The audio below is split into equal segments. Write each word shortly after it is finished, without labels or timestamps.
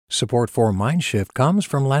Support for Mindshift comes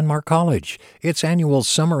from Landmark College. Its annual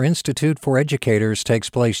Summer Institute for Educators takes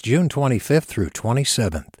place June 25th through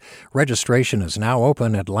 27th. Registration is now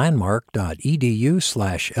open at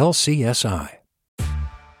landmark.edu/LCSI.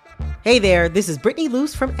 Hey there, this is Brittany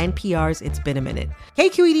Luce from NPR's It's Been a Minute.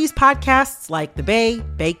 KQED's podcasts like The Bay,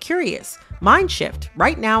 Bay Curious, Mindshift,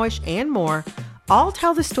 Right Nowish, and more all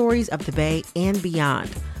tell the stories of the Bay and beyond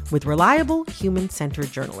with reliable,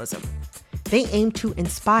 human-centered journalism. They aim to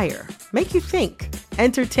inspire, make you think,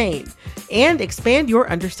 entertain, and expand your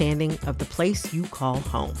understanding of the place you call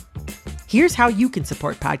home. Here's how you can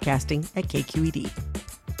support podcasting at KQED.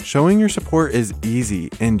 Showing your support is easy,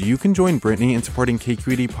 and you can join Brittany in supporting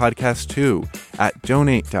KQED Podcast too at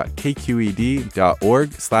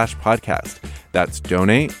donate.kqed.org/podcast. That's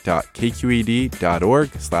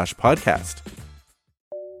donate.kqed.org/podcast.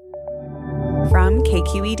 From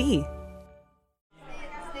KQED.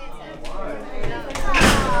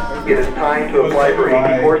 It is time to apply for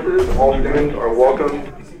AP courses. All students are welcome.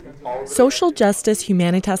 Social Justice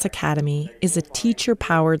Humanitas Academy is a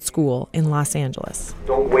teacher-powered school in Los Angeles.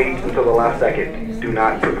 Don't wait until the last second. Do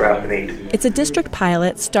not procrastinate. It's a district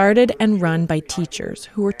pilot started and run by teachers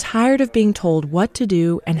who were tired of being told what to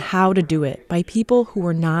do and how to do it by people who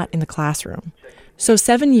were not in the classroom. So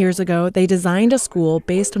 7 years ago, they designed a school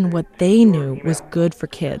based on what they knew was good for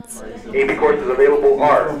kids. AP courses available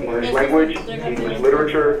are English language, English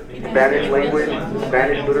literature, Spanish language,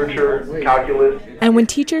 Spanish literature, calculus. And when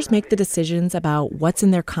teachers make the decisions about what's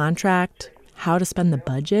in their contract, how to spend the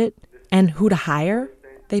budget, and who to hire,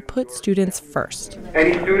 they put students first.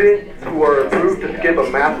 Any students who are approved to skip a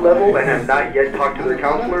math level and have not yet talked to their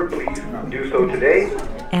counselor, please do so today.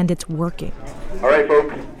 And it's working. All right,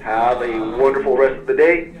 folks, have a wonderful rest of the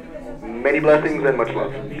day. Many blessings and much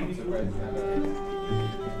love.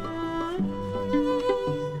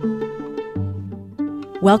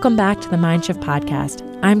 Welcome back to the Mindshift podcast.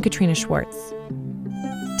 I'm Katrina Schwartz.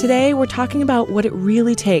 Today, we're talking about what it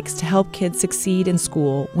really takes to help kids succeed in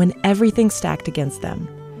school when everything's stacked against them.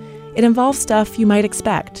 It involves stuff you might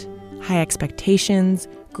expect: high expectations,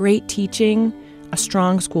 great teaching, a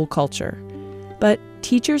strong school culture. But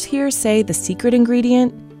teachers here say the secret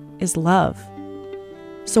ingredient is love.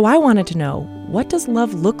 So I wanted to know, what does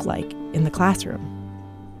love look like in the classroom?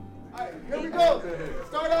 All right, here we go.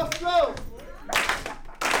 Start off slow.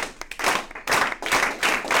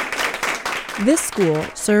 This school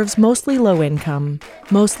serves mostly low-income,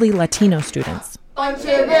 mostly Latino students.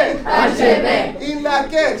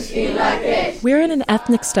 We're in an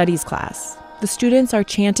ethnic studies class. The students are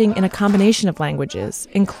chanting in a combination of languages,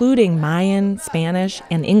 including Mayan, Spanish,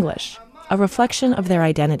 and English, a reflection of their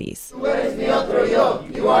identities.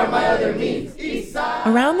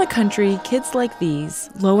 Around the country, kids like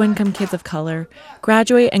these, low-income kids of color,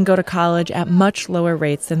 graduate and go to college at much lower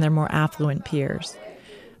rates than their more affluent peers.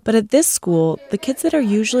 But at this school, the kids that are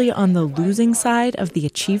usually on the losing side of the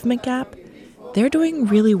achievement gap, they're doing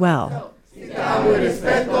really well. If I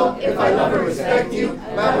love and respect you,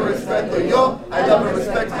 I love and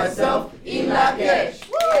respect myself.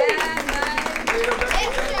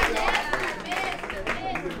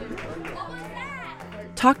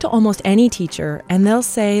 Talk to almost any teacher, and they'll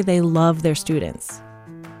say they love their students.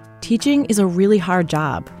 Teaching is a really hard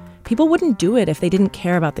job. People wouldn't do it if they didn't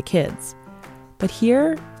care about the kids. But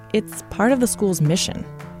here, it's part of the school's mission.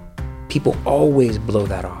 People always blow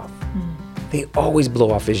that off. They always blow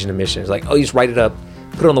off vision and mission. It's like, oh, you just write it up,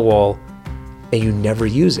 put it on the wall, and you never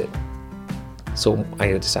use it. So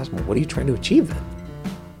I just asked them, what are you trying to achieve then?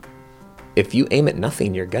 If you aim at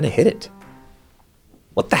nothing, you're going to hit it.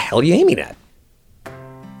 What the hell are you aiming at?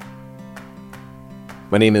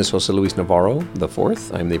 My name is Jose Luis Navarro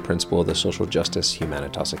IV. I'm the principal of the Social Justice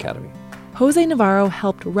Humanitas Academy. Jose Navarro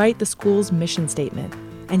helped write the school's mission statement,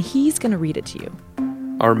 and he's going to read it to you.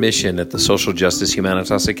 Our mission at the Social Justice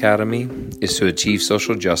Humanitas Academy is to achieve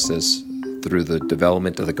social justice through the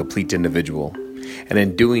development of the complete individual. And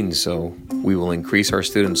in doing so, we will increase our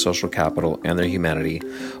students' social capital and their humanity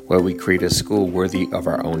while we create a school worthy of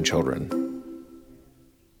our own children.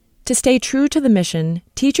 To stay true to the mission,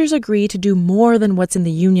 teachers agree to do more than what's in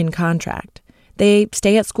the union contract. They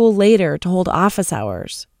stay at school later to hold office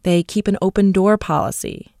hours. They keep an open door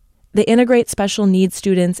policy. They integrate special needs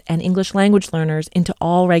students and English language learners into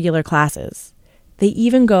all regular classes. They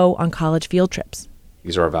even go on college field trips.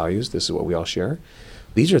 These are our values. This is what we all share.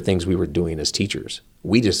 These are things we were doing as teachers.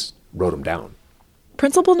 We just wrote them down.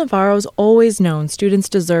 Principal Navarro's always known students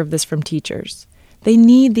deserve this from teachers. They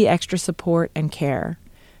need the extra support and care.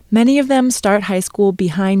 Many of them start high school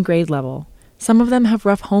behind grade level. Some of them have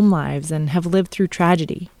rough home lives and have lived through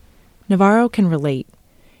tragedy. Navarro can relate.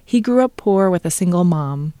 He grew up poor with a single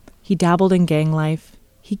mom. He dabbled in gang life.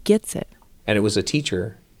 He gets it. And it was a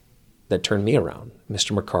teacher that turned me around,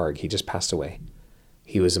 Mr. McCarg. He just passed away.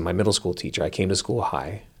 He was my middle school teacher. I came to school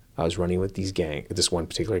high. I was running with this one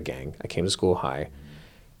particular gang. I came to school high,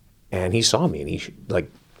 and he saw me, and he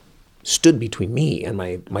stood between me and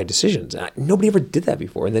my decisions. Nobody ever did that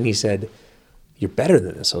before. And then he said, "You're better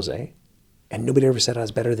than this, Jose." And nobody ever said I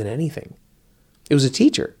was better than anything. It was a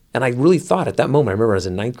teacher. And I really thought at that moment, I remember I was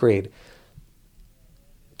in 9th grade,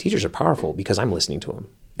 teachers are powerful because I'm listening to them.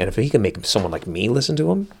 And if he can make someone like me listen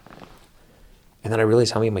to him, and then I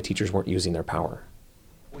realized how many of my teachers weren't using their power.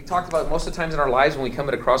 We talked about most of the times in our lives when we come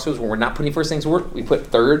at a crossroads, when we're not putting first things to work, we put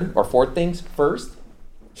third or fourth things first.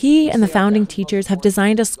 He and the founding teachers have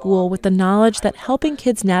designed a school with the knowledge that helping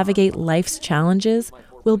kids navigate life's challenges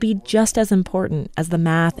will be just as important as the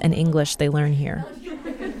math and English they learn here.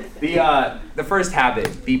 The first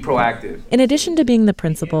habit, be proactive. In addition to being the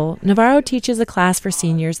principal, Navarro teaches a class for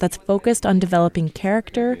seniors that's focused on developing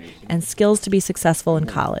character and skills to be successful in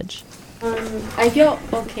college. I feel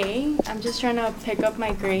okay. I'm just trying to pick up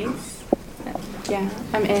my grades. Yeah,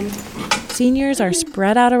 I'm in. Seniors are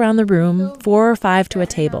spread out around the room, 4 or 5 to a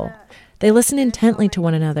table. They listen intently to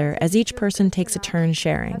one another as each person takes a turn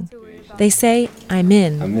sharing. They say, "I'm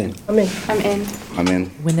in." I'm in. I'm in. I'm in. I'm in.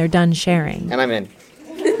 When they're done sharing. And I'm in.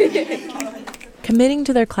 Committing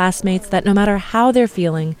to their classmates that no matter how they're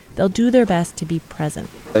feeling, they'll do their best to be present.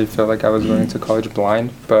 I felt like I was going to college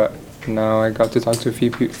blind, but now I got to talk to a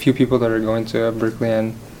few people that are going to Berkeley,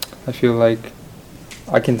 and I feel like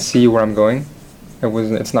I can see where I'm going.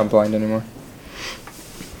 It's not blind anymore.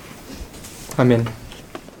 I'm in.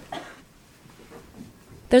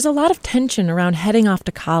 There's a lot of tension around heading off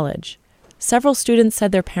to college. Several students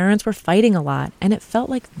said their parents were fighting a lot, and it felt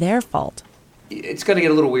like their fault. It's going to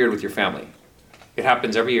get a little weird with your family. It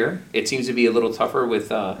happens every year. It seems to be a little tougher with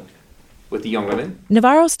the young women.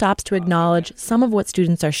 Navarro stops to acknowledge some of what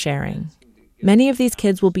students are sharing. Many of these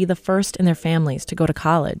kids will be the first in their families to go to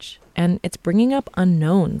college, and it's bringing up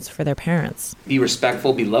unknowns for their parents. Be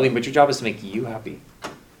respectful, be loving, but your job is to make you happy.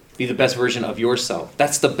 Be the best version of yourself.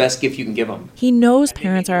 That's the best gift you can give them. He knows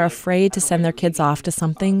parents are afraid to send their kids off to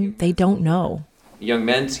something they don't know. Young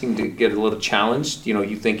men seem to get a little challenged.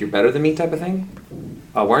 You think you're better than me type of thing.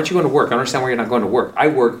 Why aren't you going to work? I don't understand why you're not going to work. I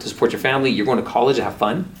work to support your family. You're going to college to have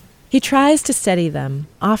fun. He tries to steady them,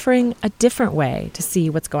 offering a different way to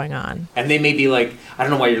see what's going on. And they may be like, "I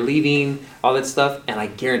don't know why you're leaving," all that stuff. And I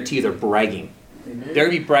guarantee you they're bragging. They're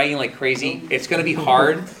going to be bragging like crazy. It's going to be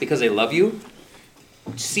hard because they love you.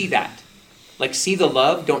 See that. See the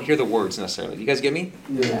love, don't hear the words necessarily. You guys get me?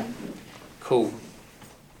 Yeah. Cool.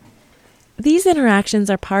 These interactions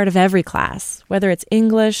are part of every class, whether it's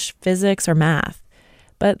English, physics, or math.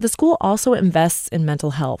 But the school also invests in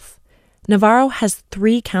mental health. Navarro has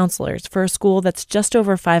 3 counselors for a school that's just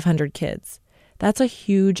over 500 kids. That's a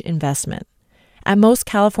huge investment. At most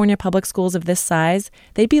California public schools of this size,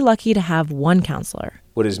 they'd be lucky to have 1 counselor.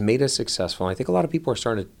 What has made us successful, and I think a lot of people are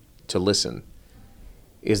starting to listen,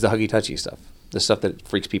 is the huggy-touchy stuff, the stuff that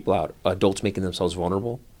freaks people out. Adults making themselves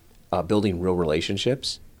vulnerable, building real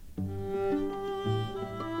relationships.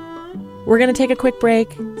 We're going to take a quick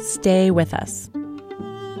break. Stay with us.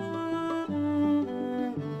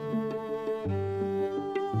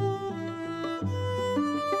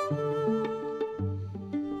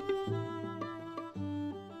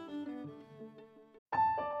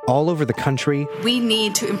 All over the country, we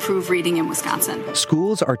need to improve reading in Wisconsin.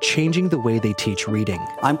 Schools are changing the way they teach reading.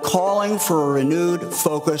 I'm calling for a renewed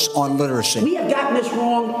focus on literacy. We have gotten this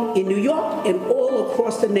wrong in New York and all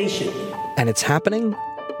across the nation. And it's happening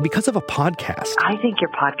because of a podcast. I think your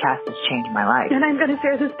podcast has changed my life. And I'm going to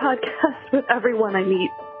share this podcast with everyone I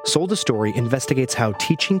meet. Sold a Story investigates how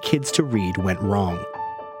teaching kids to read went wrong.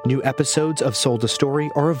 New episodes of Sold a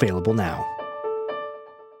Story are available now.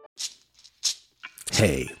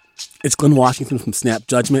 Hey, it's Glenn Washington from Snap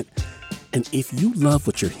Judgment. And if you love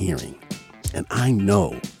what you're hearing, and I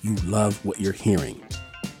know you love what you're hearing,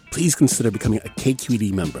 please consider becoming a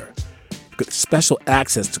KQED member. Get special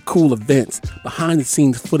access to cool events,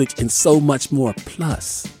 behind-the-scenes footage, and so much more.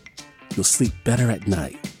 Plus, you'll sleep better at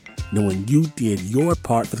night knowing you did your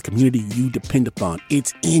part for the community you depend upon.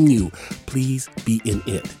 It's in you. Please be in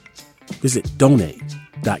it. Visit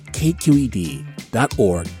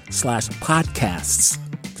donate.kqed.org/podcasts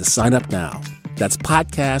to sign up now. That's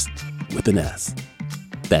podcast with an S.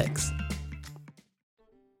 Thanks.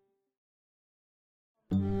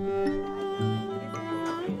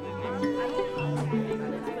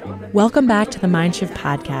 Welcome back to the Mindshift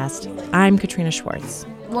podcast. I'm Katrina Schwartz.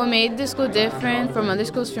 What made this school different from other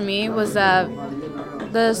schools for me was that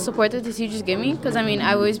the support that the teachers give me, because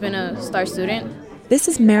I've always been a star student. This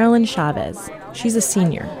is Marilyn Chavez. She's a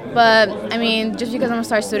senior. But, I mean, just because I'm a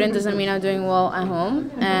star student doesn't mean I'm doing well at home.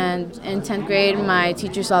 And in 10th grade, my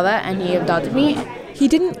teacher saw that and he adopted me. He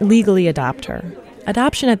didn't legally adopt her.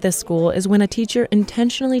 Adoption at this school is when a teacher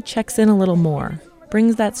intentionally checks in a little more,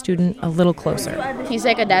 brings that student a little closer. He's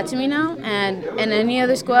like a dad to me now, and in any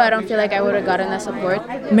other school, I don't feel like I would have gotten that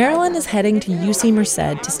support. Marilyn is heading to UC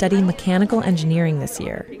Merced to study mechanical engineering this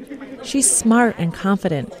year. She's smart and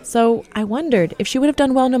confident, so I wondered if she would have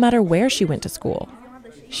done well no matter where she went to school.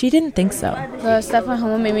 She didn't think so. The stuff at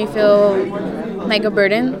home made me feel like a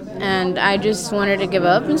burden, and I just wanted to give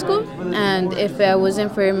up in school. And if it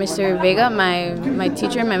wasn't for Mr. Vega, my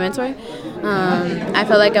teacher, my mentor, I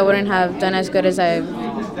felt like I wouldn't have done as good as I've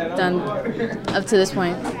done up to this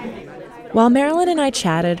point. While Marilyn and I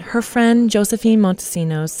chatted, her friend Josephine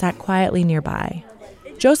Montesinos sat quietly nearby.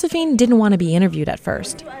 Josephine didn't want to be interviewed at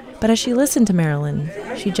first, but as she listened to Marilyn,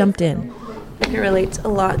 she jumped in. I can relate a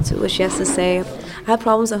lot to what she has to say. I have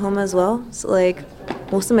problems at home as well, so like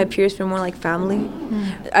most of my peers feel more like family.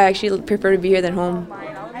 I actually prefer to be here than home.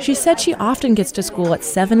 She said she often gets to school at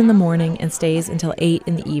 7 in the morning and stays until 8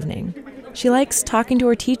 in the evening. She likes talking to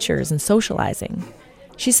her teachers and socializing.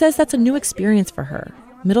 She says that's a new experience for her.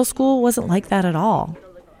 Middle school wasn't like that at all.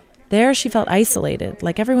 There she felt isolated,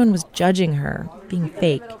 like everyone was judging her, being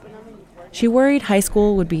fake. She worried high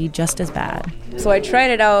school would be just as bad. So I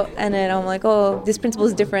tried it out, and then I'm like, oh, this principal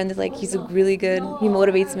is different. Like, he's really good. He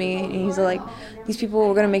motivates me, and he's like, these people,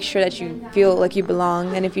 we're going to make sure that you feel like you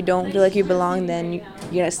belong, and if you don't feel like you belong, then you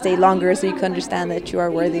gotta stay longer so you can understand that you are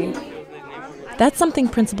worthy. That's something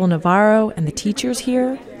Principal Navarro and the teachers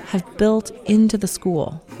here have built into the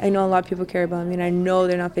school. I know a lot of people care about me, and I know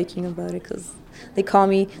they're not faking about it, because they call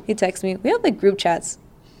me, they text me. We have, like, group chats.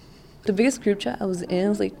 The biggest group chat I was in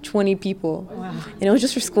was like 20 people. Wow. And it was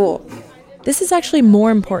just for school. This is actually more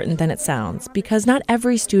important than it sounds because not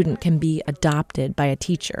every student can be adopted by a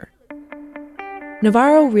teacher.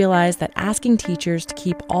 Navarro realized that asking teachers to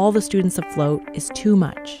keep all the students afloat is too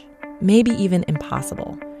much, maybe even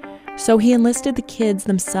impossible. So he enlisted the kids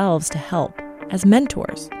themselves to help as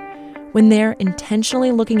mentors. When they're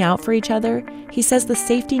intentionally looking out for each other, he says the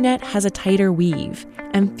safety net has a tighter weave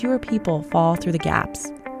and fewer people fall through the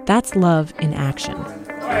gaps. That's love in action.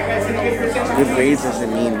 Good grades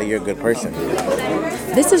doesn't mean that you're a good person.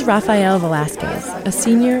 This is Rafael Velasquez, a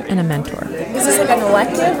senior and a mentor. Is this like an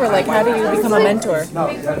elective, or like how do you become a mentor?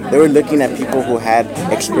 They were looking at people who had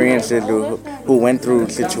experiences, who went through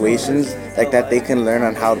situations like that. They can learn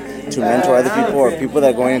on how to mentor other people, or people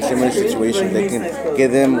that are going in similar situations. They can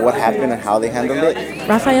give them what happened and how they handled it.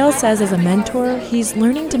 Rafael says as a mentor, he's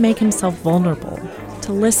learning to make himself vulnerable,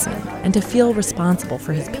 to listen, and to feel responsible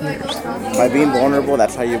for his peers. By being vulnerable,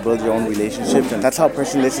 that's how you build your own relationships, and that's how a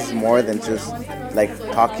person listens more than just like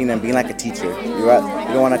talking and being like a teacher. You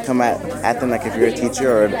don't want to come at them like if you're a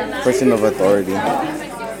teacher or a person of authority.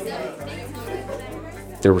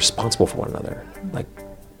 They're responsible for one another. Like,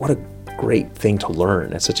 what a great thing to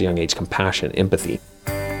learn at such a young age, compassion, empathy.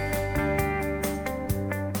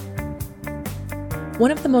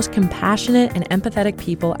 One of the most compassionate and empathetic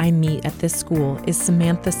people I meet at this school is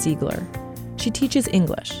Samantha Siegler. She teaches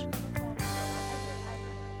English.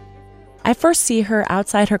 I first see her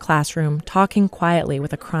outside her classroom talking quietly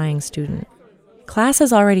with a crying student. Class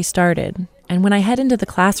has already started, and when I head into the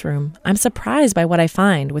classroom, I'm surprised by what I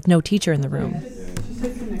find with no teacher in the room.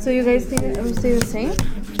 So you guys think it will stay the same?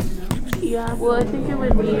 Yeah, well, I think it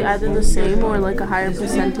would be either the same or like a higher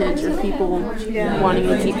percentage of people wanting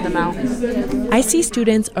to keep them out. I see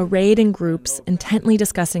students arrayed in groups intently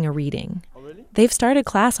discussing a reading. They've started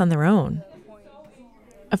class on their own.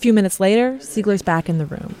 A few minutes later, Siegler's back in the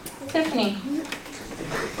room. Tiffany,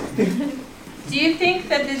 do you think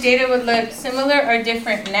that the data would look similar or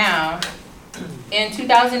different now in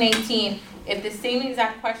 2018 if the same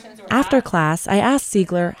exact questions were After asked? class, I asked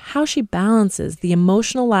Siegler how she balances the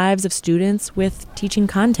emotional lives of students with teaching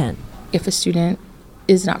content. If a student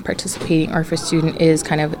is not participating or if a student is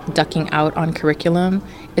kind of ducking out on curriculum,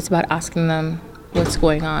 it's about asking them, what's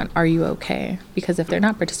going on? Are you okay? Because if they're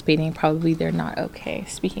not participating, probably they're not okay.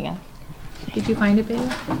 Speaking of, did you find it, baby?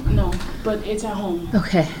 No, but it's at home.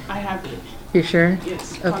 Okay. I have it. You're sure?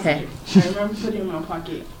 Yes. Okay. I remember putting it in my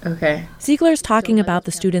pocket. Okay. Siegler's talking about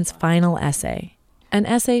the student's final essay, an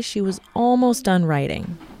essay she was almost done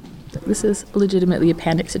writing. This is legitimately a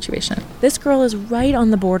panic situation. This girl is right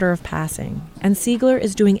on the border of passing, and Siegler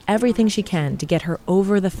is doing everything she can to get her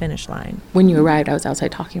over the finish line. When you arrived, I was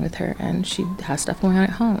outside talking with her, and she has stuff going on at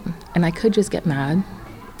home. And I could just get mad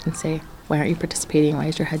and say, why aren't you participating? Why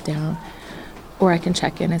is your head down? Or I can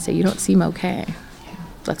check in and say, you don't seem okay.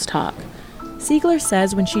 Let's talk. Siegler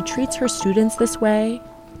says when she treats her students this way,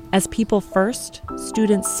 as people first,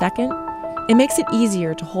 students second, it makes it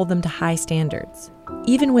easier to hold them to high standards,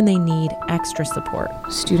 even when they need extra support.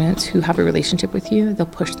 Students who have a relationship with you, they'll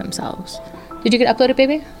push themselves. Did you get uploaded,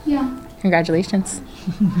 baby? Yeah. Congratulations.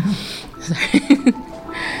 Sorry.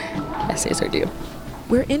 Essays are due.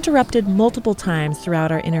 We're interrupted multiple times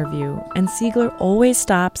throughout our interview, and Siegler always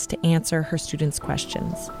stops to answer her students'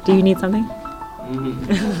 questions. Do you need something? I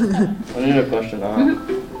need a question.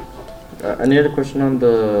 I need a question on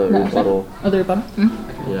the rebuttal. Oh, the rebuttal?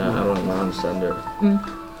 Yeah, I don't understand it.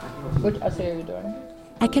 Which essay are you doing?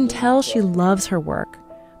 I can tell she loves her work,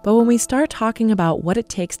 but when we start talking about what it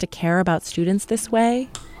takes to care about students this way...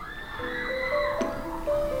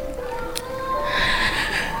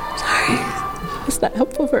 Sorry. Is that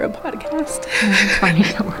helpful for a podcast? It's fine,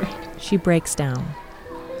 don't worry. She breaks down.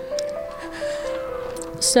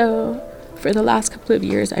 So, for the last couple of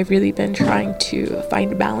years, I've really been trying to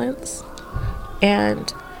find balance.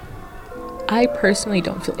 And I personally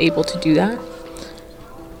don't feel able to do that.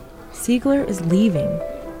 Siegler is leaving,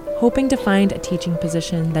 hoping to find a teaching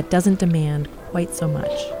position that doesn't demand quite so much.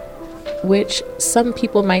 Which some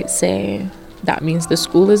people might say that means the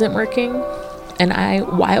school isn't working, and I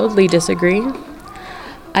wildly disagree.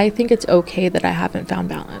 I think it's okay that I haven't found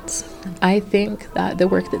balance. I think that the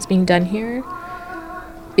work that's being done here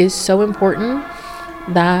is so important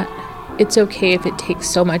that it's okay if it takes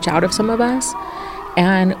so much out of some of us.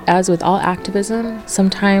 And as with all activism,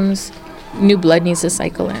 sometimes new blood needs to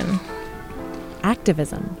cycle in.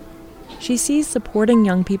 Activism. She sees supporting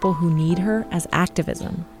young people who need her as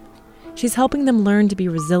activism. She's helping them learn to be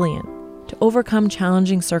resilient, to overcome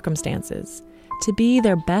challenging circumstances, to be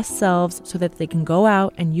their best selves so that they can go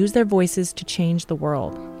out and use their voices to change the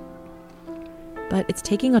world. But it's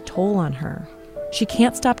taking a toll on her. She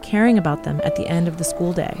can't stop caring about them at the end of the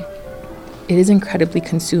school day. It is incredibly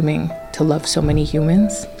consuming to love so many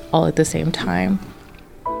humans all at the same time.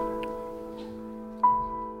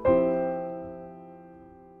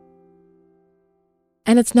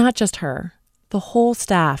 And it's not just her. The whole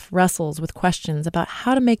staff wrestles with questions about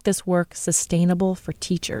how to make this work sustainable for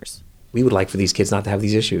teachers. We would like for these kids not to have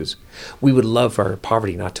these issues. We would love for our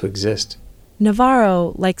poverty not to exist.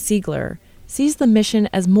 Navarro, like Siegler, sees the mission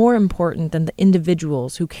as more important than the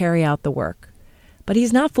individuals who carry out the work. But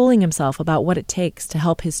he's not fooling himself about what it takes to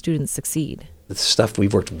help his students succeed. The stuff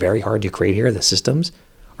we've worked very hard to create here, the systems,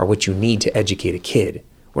 are what you need to educate a kid.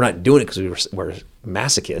 We're not doing it because we're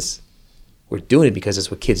masochists. We're doing it because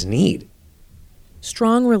it's what kids need.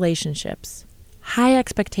 Strong relationships, high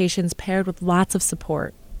expectations paired with lots of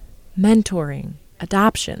support, mentoring,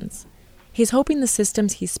 adoptions. He's hoping the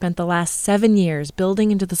systems he's spent the last 7 years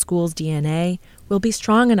building into the school's DNA will be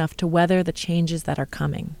strong enough to weather the changes that are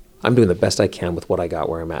coming. I'm doing the best I can with what I got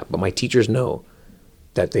where I'm at, but my teachers know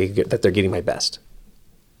that they're getting my best.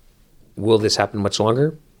 Will this happen much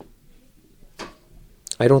longer?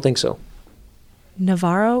 I don't think so.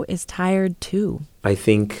 Navarro is tired too. I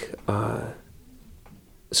think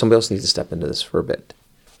somebody else needs to step into this for a bit.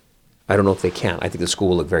 I don't know if they can. I think the school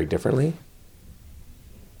will look very differently.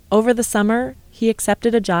 Over the summer, he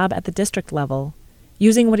accepted a job at the district level,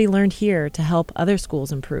 using what he learned here to help other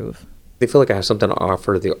schools improve. They feel like I have something to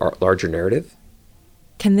offer the larger narrative.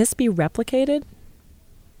 Can this be replicated?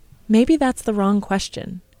 Maybe that's the wrong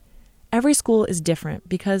question. Every school is different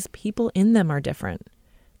because people in them are different.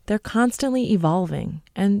 They're constantly evolving,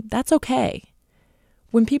 and that's okay.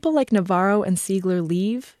 When people like Navarro and Siegler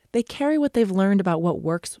leave, they carry what they've learned about what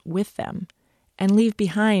works with them and leave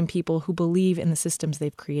behind people who believe in the systems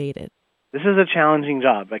they've created. This is a challenging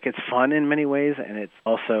job. Like, it's fun in many ways, and it's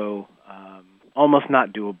also almost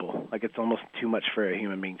not doable. Like, it's almost too much for a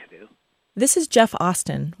human being to do. This is Jeff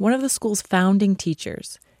Austin, one of the school's founding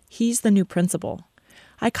teachers. He's the new principal.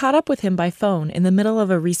 I caught up with him by phone in the middle of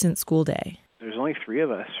a recent school day. There's only 3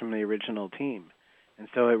 of us from the original team. And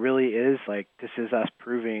so it really is like, this is us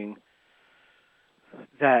proving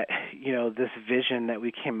that, you know, this vision that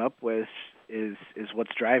we came up with is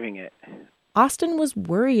what's driving it. Austin was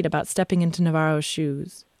worried about stepping into Navarro's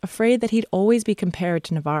shoes, afraid that he'd always be compared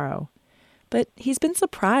to Navarro. But he's been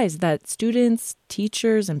surprised that students,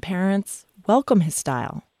 teachers, and parents welcome his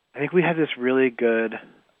style. I think we have this really good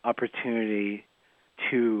opportunity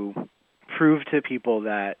to prove to people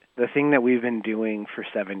that the thing that we've been doing for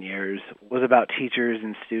 7 years was about teachers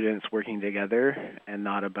and students working together and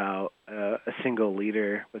not about a single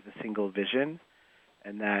leader with a single vision,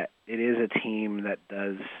 and that it is a team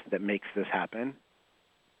that makes this happen.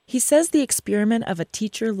 He says the experiment of a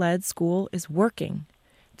teacher-led school is working.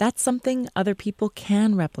 That's something other people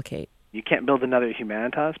can replicate. You can't build another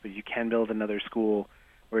Humanitas, but you can build another school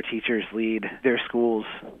where teachers lead their schools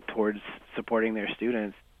towards supporting their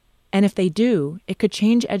students. And if they do, it could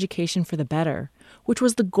change education for the better, which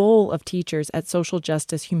was the goal of teachers at Social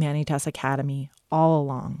Justice Humanitas Academy all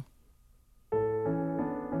along.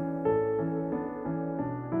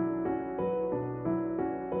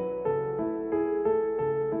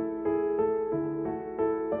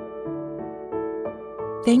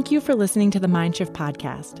 Thank you for listening to the Mindshift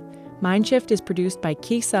podcast. Mindshift is produced by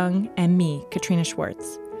Ki Sung and me, Katrina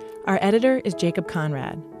Schwartz. Our editor is Jacob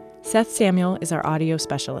Conrad. Seth Samuel is our audio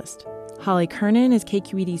specialist. Holly Kernan is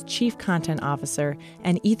KQED's chief content officer,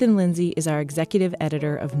 and Ethan Lindsay is our executive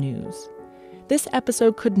editor of news. This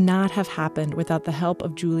episode could not have happened without the help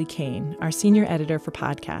of Julie Kane, our senior editor for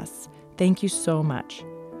podcasts. Thank you so much.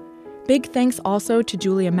 Big thanks also to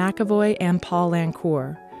Julia McAvoy and Paul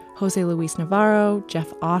Lancour, Jose Luis Navarro,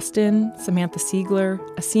 Jeff Austin, Samantha Siegler,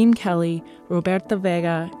 Asim Kelly, Roberta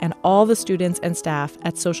Vega, and all the students and staff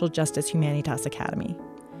at Social Justice Humanitas Academy.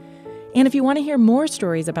 And if you want to hear more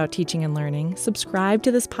stories about teaching and learning, subscribe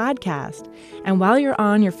to this podcast. And while you're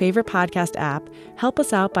on your favorite podcast app, help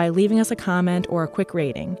us out by leaving us a comment or a quick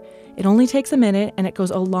rating. It only takes a minute, and it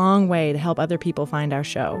goes a long way to help other people find our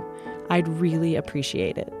show. I'd really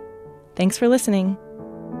appreciate it. Thanks for listening.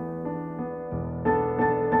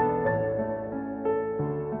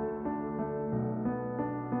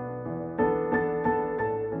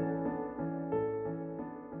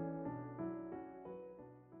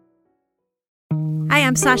 Hi,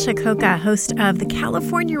 I'm Sasha Khokha, host of the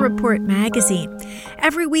California Report magazine.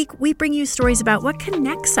 Every week, we bring you stories about what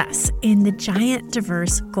connects us in the giant,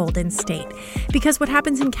 diverse Golden State. Because what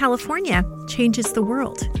happens in California changes the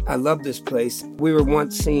world. I love this place. We were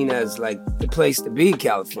once seen as like the place to be,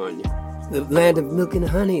 California. The land of milk and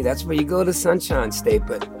honey. That's where you go to Sunshine State,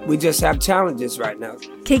 but we just have challenges right now.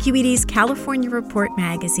 KQED's California Report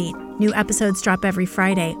magazine. New episodes drop every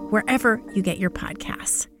Friday, wherever you get your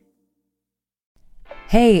podcasts.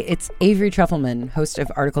 Hey, it's Avery Trufelman, host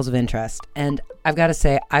of Articles of Interest, and I've got to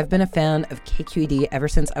say, I've been a fan of KQED ever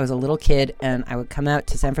since I was a little kid, and I would come out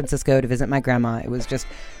to San Francisco to visit my grandma. It was just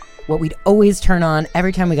what we'd always turn on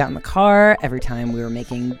every time we got in the car, every time we were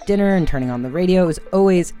making dinner and turning on the radio. It was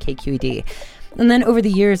always KQED. And then over the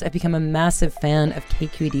years, I've become a massive fan of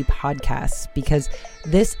KQED podcasts because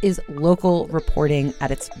this is local reporting at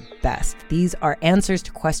its best. These are answers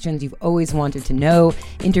to questions you've always wanted to know,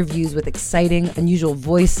 interviews with exciting, unusual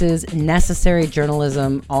voices, necessary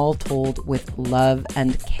journalism, all told with love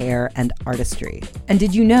and care and artistry. And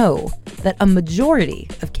did you know that a majority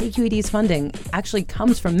of KQED's funding actually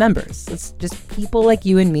comes from members? It's just people like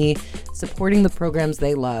you and me supporting the programs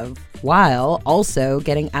they love, while also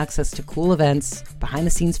getting access to cool events,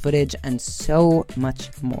 behind-the-scenes footage, and so much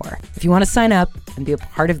more. If you want to sign up and be a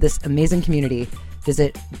part of this amazing community,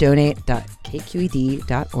 visit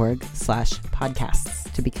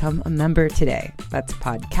donate.kqed.org/podcasts to become a member today. That's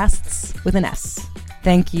podcasts with an S.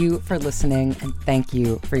 Thank you for listening, and thank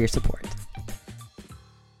you for your support.